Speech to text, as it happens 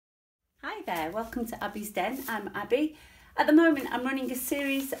Hi there, welcome to Abby's Den. I'm Abby. At the moment I'm running a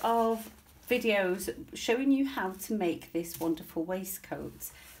series of videos showing you how to make this wonderful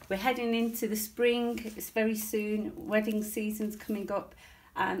waistcoat. We're heading into the spring, it's very soon, wedding season's coming up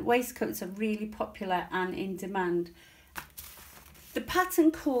and waistcoats are really popular and in demand. The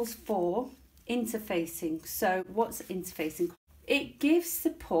pattern calls for interfacing. So what's interfacing? It gives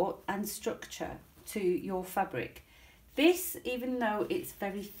support and structure to your fabric. This, even though it's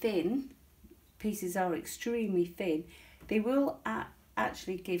very thin, pieces are extremely thin, they will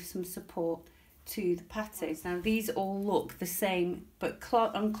actually give some support to the patterns. Now these all look the same, but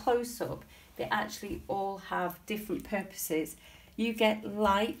on close-up they actually all have different purposes. You get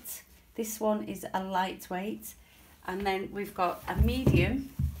light, this one is a lightweight, and then we've got a medium,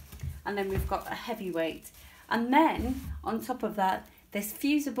 and then we've got a heavyweight, and then on top of that there's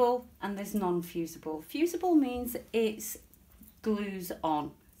fusible and there's non-fusible. Fusible means it glues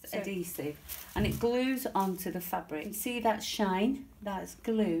on, it's adhesive, and it glues onto the fabric. You see that shine? That's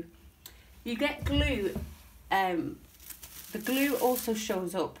glue. You get glue, the glue also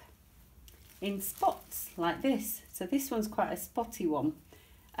shows up in spots like this. So this one's quite a spotty one,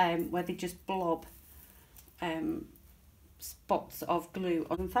 where they just blob spots of glue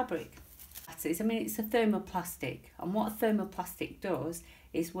on fabric. I mean, it's a thermoplastic, and what a thermoplastic does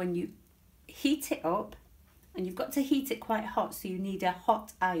is when you heat it up, and you've got to heat it quite hot, so you need a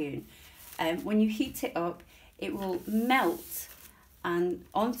hot iron. When you heat it up, it will melt and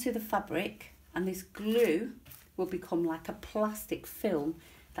onto the fabric, and this glue will become like a plastic film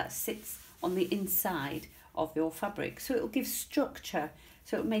that sits on the inside of your fabric. So it will give structure,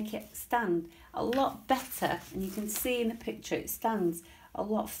 so it will make it stand a lot better, and you can see in the picture it stands a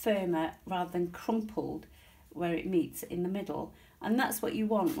lot firmer rather than crumpled where it meets in the middle. And that's what you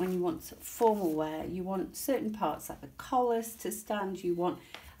want when you want formal wear. You want certain parts like the collars to stand. You want,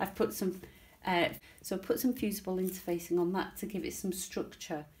 I've put some fusible interfacing on that to give it some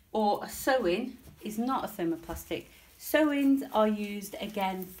structure. Or a sewing is not a thermoplastic. Sewings are used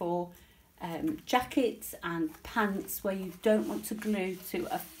again for jackets and pants where you don't want to glue to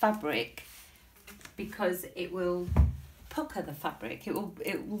a fabric because it will pucker the fabric.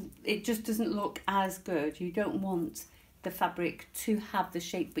 It just doesn't look as good. You don't want the fabric to have the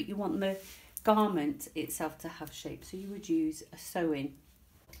shape, but you want the garment itself to have shape, so you would use a sewing.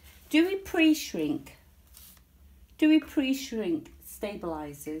 Do we pre-shrink? Do we pre-shrink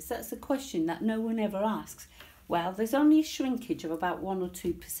stabilisers? That's a question that no one ever asks. Well, there's only a shrinkage of about 1 or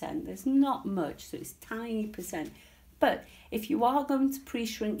 2%. There's not much, so it's tiny percent. But if you are going to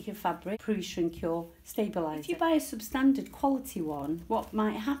pre-shrink your fabric, pre-shrink your stabiliser. If you buy a substandard quality one, what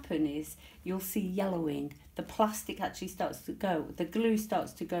might happen is you'll see yellowing. The plastic actually starts to go, the glue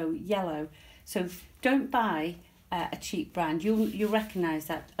starts to go yellow. So don't buy a cheap brand. You'll recognise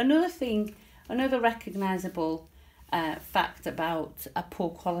that. Another recognisable fact about a poor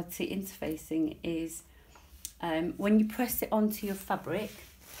quality interfacing is when you press it onto your fabric.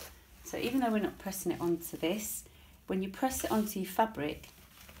 So even though we're not pressing it onto this, when you press it onto your fabric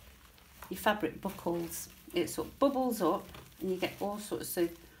buckles, it sort of bubbles up and you get all sorts of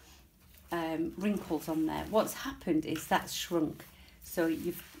wrinkles on there. What's happened is that's shrunk. So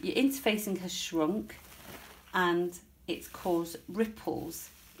your interfacing has shrunk and it's caused ripples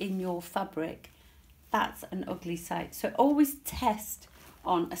in your fabric. That's an ugly sight. So always test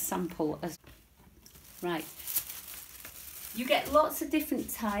on a sample. Right. You get lots of different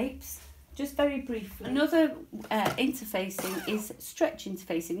types. Just very briefly, another interfacing is stretch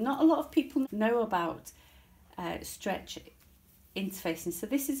interfacing. Not a lot of people know about stretch interfacing. So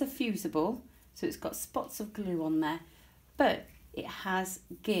this is a fusible, so it's got spots of glue on there, but it has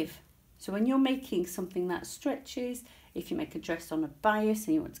give. So when you're making something that stretches, if you make a dress on a bias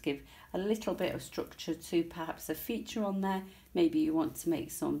and you want to give a little bit of structure to perhaps a feature on there, maybe you want to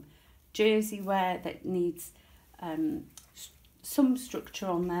make some jersey wear that needs some structure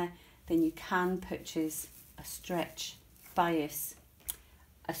on there, then you can purchase a stretch bias,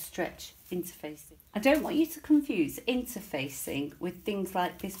 a stretch interfacing. I don't want you to confuse interfacing with things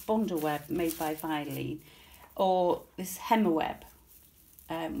like this bundle web made by Violin or this hemmer web,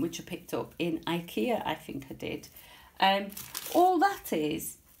 which I picked up in Hiya, I think I did. All that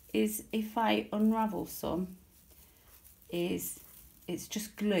is if I unravel some, it's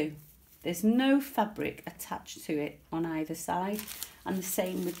just glue. There's no fabric attached to it on either side, and the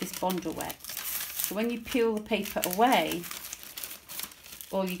same with this bundle web. So when you peel the paper away,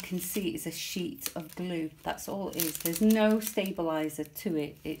 all you can see is a sheet of glue. That's all it is. There's no stabiliser to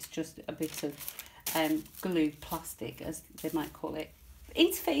it. It's just a bit of glue, plastic, as they might call it.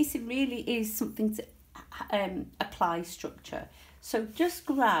 Interfacing really is something to apply structure. So just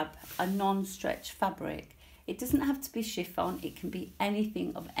grab a non-stretch fabric. It doesn't have to be chiffon, it can be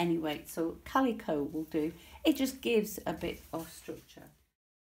anything of any weight. So calico will do. It just gives a bit of structure.